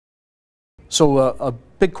So a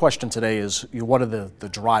big question today is, what are the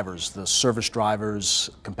drivers, the service drivers,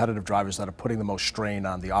 competitive drivers that are putting the most strain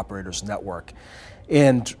on the operator's network?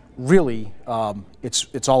 And really,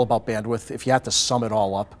 it's all about bandwidth. If you had to sum it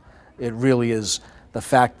all up, it really is the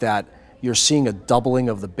fact that you're seeing a doubling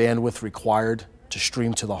of the bandwidth required to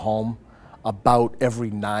stream to the home about every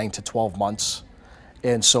 9 to 12 months.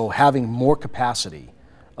 And so having more capacity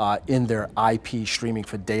in their IP streaming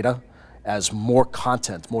for data as more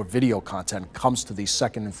content, more video content comes to these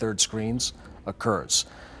second and third screens occurs.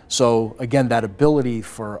 So again, that ability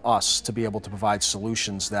for us to be able to provide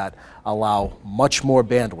solutions that allow much more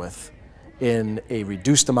bandwidth in a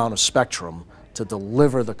reduced amount of spectrum to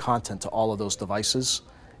deliver the content to all of those devices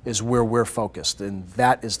is where we're focused, and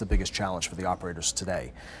that is the biggest challenge for the operators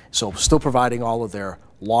today. So still providing all of their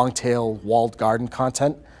long tail walled garden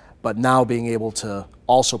content, but now being able to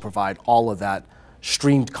also provide all of that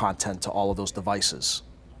streamed content to all of those devices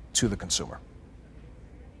to the consumer.